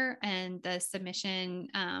year and the submission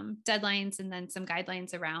deadlines, and then some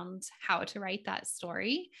guidelines around how to write that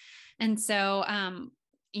story. And so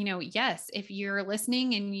yes, if you're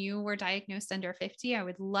listening and you were diagnosed under 50, I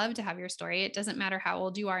would love to have your story. It doesn't matter how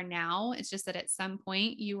old you are now. It's just that at some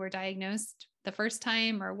point you were diagnosed the first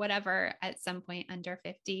time or whatever, at some point under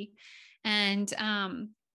 50. And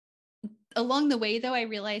along the way, though, I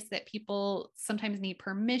realized that people sometimes need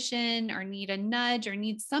permission or need a nudge or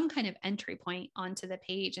need some kind of entry point onto the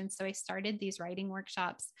page. And so I started these writing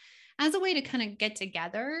workshops as a way to kind of get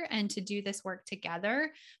together and to do this work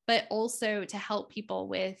together, but also to help people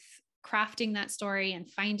with crafting that story and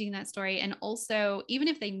finding that story. And also, even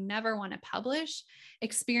if they never want to publish,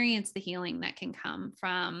 experience the healing that can come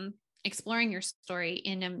from exploring your story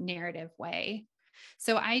in a narrative way.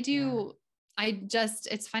 So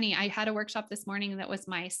it's funny. I had a workshop this morning that was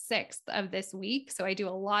my 6th of this week. So I do a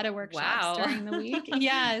lot of workshops during the week.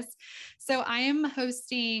 Yes. So I am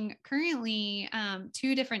hosting currently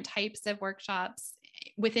 2 different types of workshops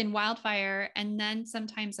within Wildfire. And then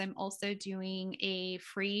sometimes I'm also doing a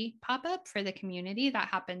free pop-up for the community that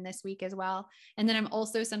happened this week as well. And then I'm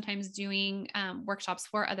also sometimes doing workshops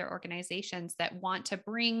for other organizations that want to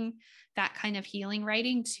bring that kind of healing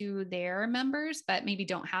writing to their members, but maybe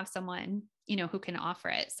don't have someone, who can offer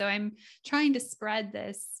it. So I'm trying to spread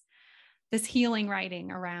this healing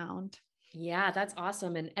writing around. Yeah, that's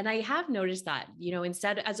awesome. And I have noticed that,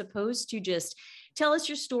 instead, as opposed to just tell us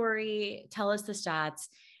your story, tell us the stats,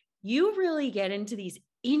 you really get into these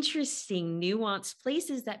interesting, nuanced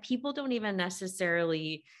places that people don't even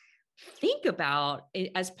necessarily think about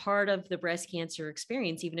as part of the breast cancer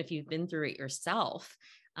experience, even if you've been through it yourself.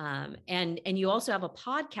 And you also have a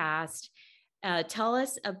podcast. Tell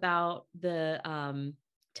us about your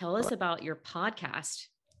podcast.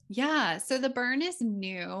 Yeah. So the burn is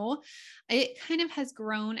new. It kind of has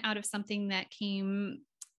grown out of something that came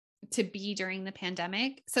to be during the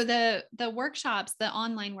pandemic. So the workshops, the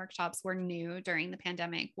online workshops were new during the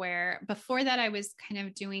pandemic, where before that I was kind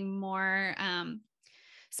of doing more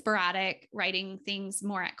sporadic writing things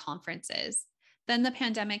more at conferences. Then the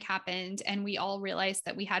pandemic happened and we all realized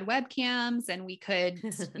that we had webcams and we could,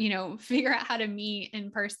 figure out how to meet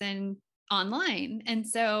in person online. And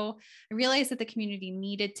so I realized that the community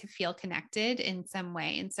needed to feel connected in some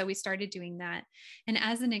way. And so we started doing that. And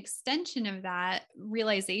as an extension of that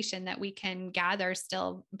realization that we can gather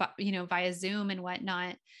still, via Zoom and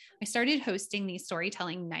whatnot, I started hosting these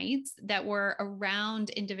storytelling nights that were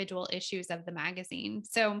around individual issues of the magazine.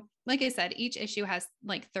 So like I said, each issue has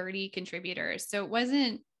like 30 contributors. So it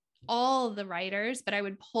wasn't all the writers, but I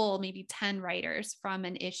would pull maybe 10 writers from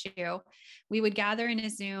an issue. We would gather in a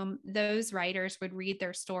Zoom. Those writers would read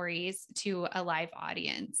their stories to a live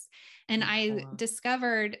audience. And I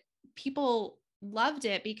discovered people loved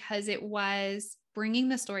it because it was bringing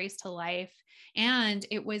the stories to life and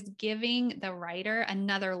it was giving the writer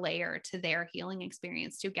another layer to their healing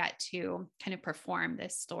experience to get to kind of perform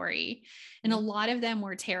this story. And a lot of them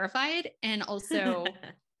were terrified and also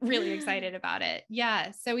really excited about it.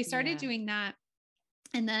 Yeah. So we started doing that.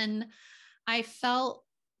 And then I felt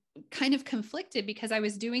kind of conflicted because I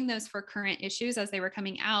was doing those for current issues as they were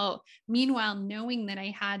coming out. Meanwhile, knowing that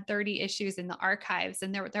I had 30 issues in the archives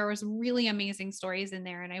and there was really amazing stories in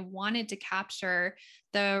there. And I wanted to capture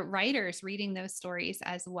the writers reading those stories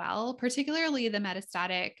as well, particularly the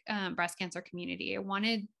metastatic breast cancer community. I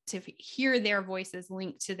wanted to hear their voices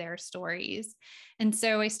linked to their stories. And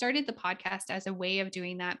so I started the podcast as a way of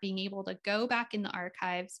doing that, being able to go back in the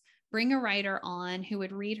archives, bring a writer on who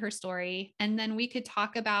would read her story, and then we could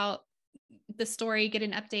talk about the story, get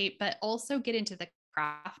an update, but also get into the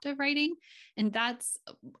craft of writing. And that's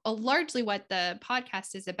largely what the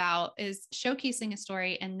podcast is about, is showcasing a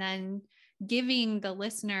story and then giving the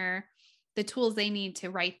listener the tools they need to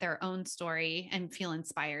write their own story and feel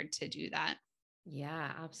inspired to do that.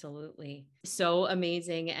 Yeah, absolutely. So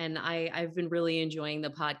amazing. And I've been really enjoying the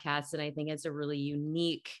podcast, and I think it's a really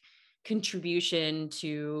unique contribution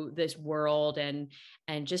to this world and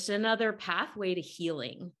just another pathway to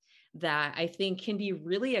healing that I think can be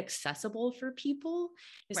really accessible for people.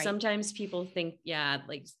 Right. Sometimes people think,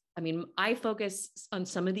 I focus on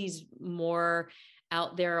some of these more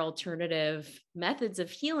out there alternative methods of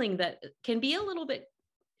healing that can be a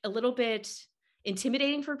little bit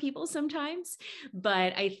intimidating for people sometimes.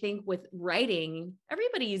 But I think with writing,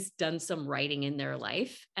 everybody's done some writing in their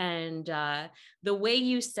life. And the way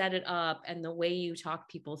you set it up and the way you talk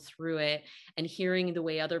people through it and hearing the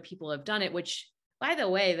way other people have done it, which, by the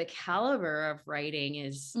way, the caliber of writing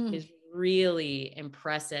is really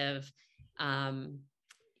impressive.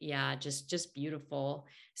 Just beautiful.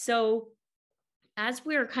 So as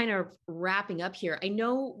we're kind of wrapping up here, I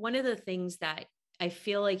know one of the things that I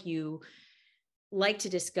feel like you like to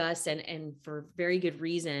discuss, and for very good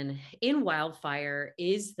reason, in Wildfire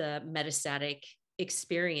is the metastatic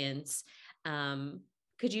experience. Um,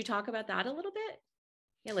 could you talk about that a little bit?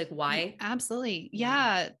 Yeah, like why? Absolutely.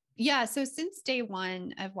 Yeah. Yeah. Yeah. So since day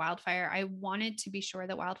one of Wildfire, I wanted to be sure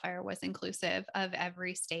that Wildfire was inclusive of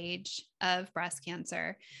every stage of breast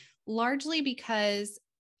cancer, largely because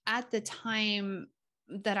at the time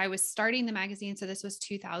that I was starting the magazine, so this was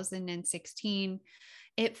 2016,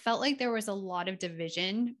 it felt like there was a lot of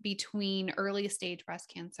division between early stage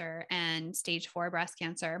breast cancer and stage 4 breast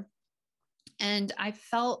cancer. And I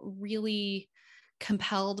felt really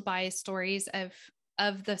compelled by stories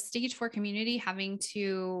of the stage 4 community having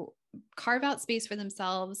to carve out space for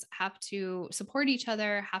themselves, have to support each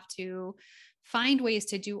other, have to find ways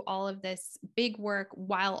to do all of this big work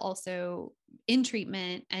while also in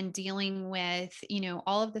treatment and dealing with,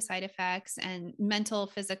 all of the side effects and mental,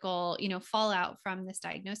 physical, fallout from this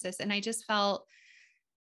diagnosis. And I just felt,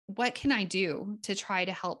 what can I do to try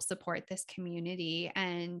to help support this community?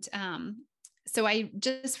 And so I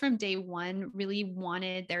just from day one really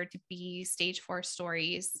wanted there to be stage 4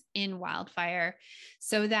 stories in Wildfire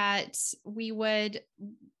so that we would,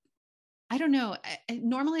 I don't know,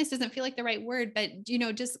 normally this doesn't feel like the right word, but,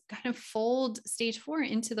 just kind of fold stage 4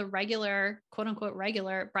 into the regular, quote unquote,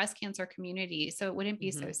 regular breast cancer community. So it wouldn't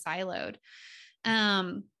be so siloed.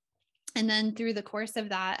 And then through the course of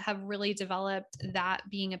that have really developed that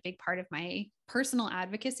being a big part of my personal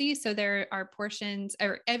advocacy. So there are portions,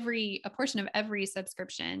 or a portion of every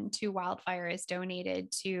subscription to Wildfire is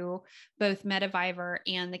donated to both Mediviver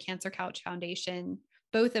and the Cancer Couch Foundation,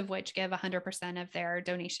 both of which give 100% of their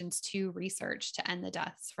donations to research to end the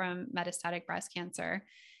deaths from metastatic breast cancer.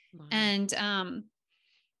 Wow. And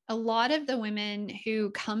a lot of the women who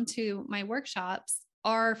come to my workshops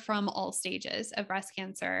are from all stages of breast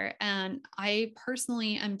cancer. And I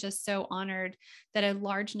personally am just so honored that a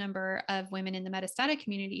large number of women in the metastatic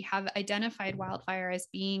community have identified Wildfire as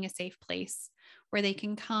being a safe place where they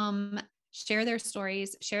can come, share their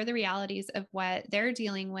stories, share the realities of what they're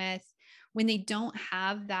dealing with when they don't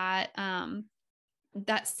have that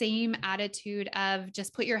same attitude of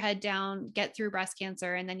just put your head down, get through breast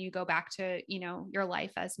cancer, and then you go back to, your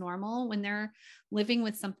life as normal. When they're living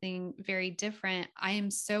with something very different, I am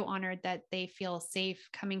so honored that they feel safe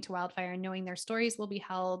coming to Wildfire and knowing their stories will be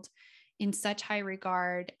held in such high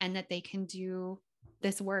regard and that they can do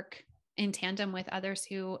this work in tandem with others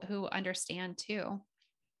who understand too.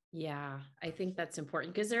 Yeah, I think that's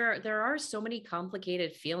important because there are so many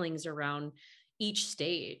complicated feelings around each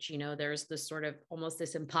stage. There's this sort of almost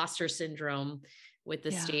this imposter syndrome with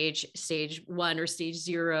the stage 1 or stage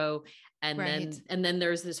 0, and Right. then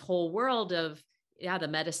there's this whole world of the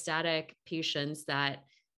metastatic patients that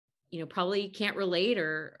probably can't relate,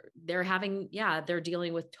 or they're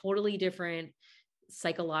dealing with totally different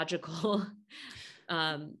psychological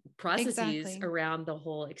processes Exactly. around the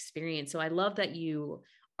whole experience. So I love that you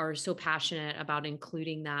are so passionate about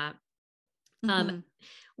including that. Mm-hmm.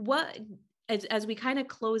 What, as we kind of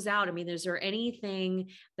close out, I mean, is there anything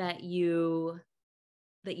that you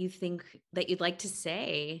think that you'd like to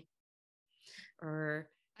say? Or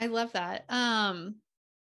I love that.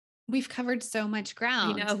 We've covered so much I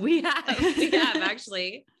ground. know we have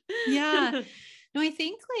actually. Yeah. No, I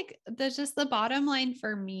think like the bottom line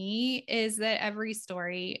for me is that every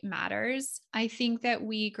story matters. I think that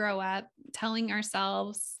we grow up telling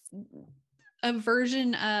ourselves a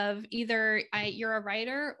version of either you're a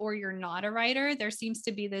writer or you're not a writer. There seems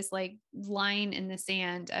to be this like line in the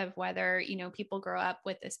sand of whether, people grow up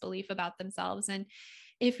with this belief about themselves. And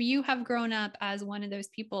if you have grown up as one of those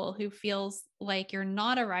people who feels like you're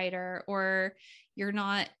not a writer or you're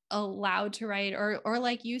not allowed to write, or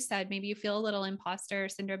like you said, maybe you feel a little imposter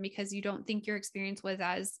syndrome because you don't think your experience was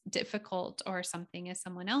as difficult or something as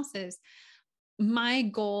someone else's, my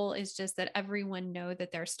goal is just that everyone know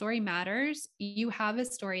that their story matters. You have a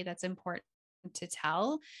story that's important to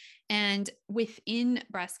tell. And within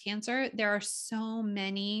breast cancer, there are so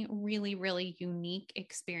many really, really unique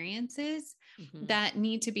experiences that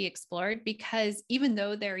need to be explored because even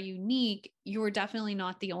though they're unique, you're definitely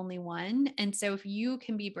not the only one. And so if you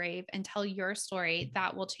can be brave and tell your story,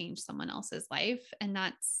 that will change someone else's life. And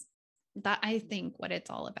that's I think what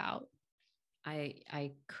it's all about.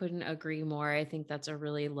 I couldn't agree more. I think that's a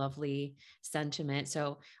really lovely sentiment.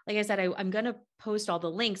 So, like I said, I'm going to post all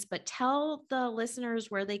the links, but tell the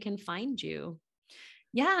listeners where they can find you.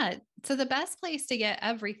 Yeah. So the best place to get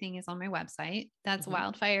everything is on my website. That's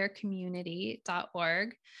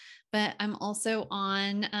wildfirecommunity.org. But I'm also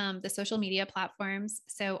on the social media platforms.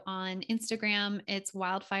 So on Instagram, it's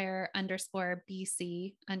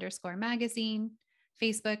wildfire_BC_magazine.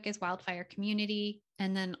 Facebook is Wildfire Community.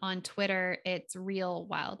 And then on Twitter, it's Real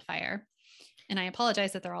Wildfire. And I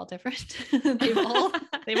apologize that they're all different. they've all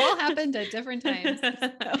happened at different times.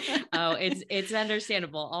 Oh, it's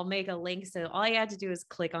understandable. I'll make a link. So all you have to do is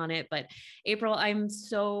click on it. But April, I'm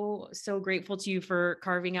so grateful to you for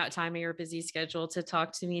carving out time in your busy schedule to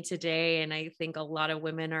talk to me today. And I think a lot of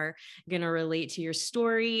women are going to relate to your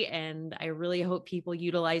story. And I really hope people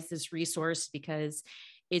utilize this resource because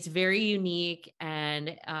it's very unique.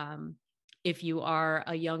 And if you are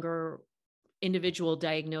a younger individual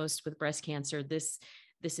diagnosed with breast cancer, this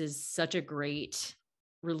is such a great,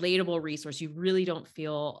 relatable resource. You really don't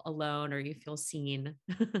feel alone or you feel seen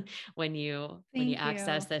when you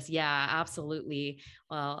access this. Yeah, absolutely.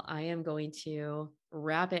 Well, I am going to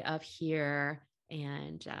wrap it up here.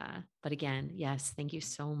 And, but again, yes, thank you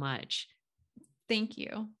so much. Thank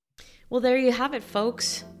you. Well, there you have it,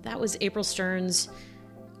 folks. That was April Stearns,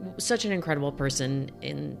 such an incredible person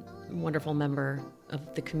and wonderful member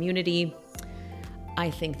of the community. I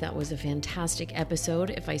think that was a fantastic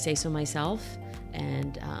episode, if I say so myself.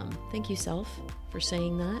 And thank you, Self, for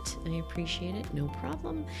saying that. I appreciate it. No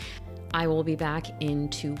problem. I will be back in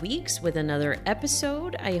 2 weeks with another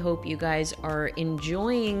episode. I hope you guys are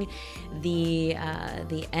enjoying the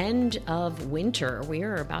end of winter. We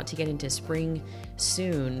are about to get into spring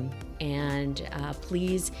soon. And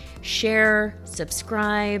please share,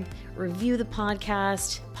 subscribe, review the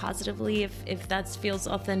podcast positively if that feels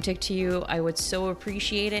authentic to you. I would so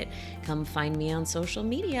appreciate it. Come find me on social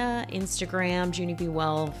media, Instagram, Junie Be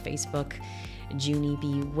Well, Facebook, Junie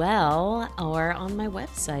Be Well, or on my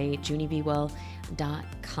website,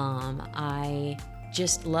 juniebewell.com. I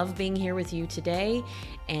just love being here with you today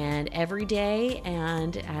and every day.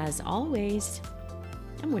 And as always,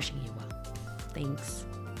 I'm wishing you well. Thanks.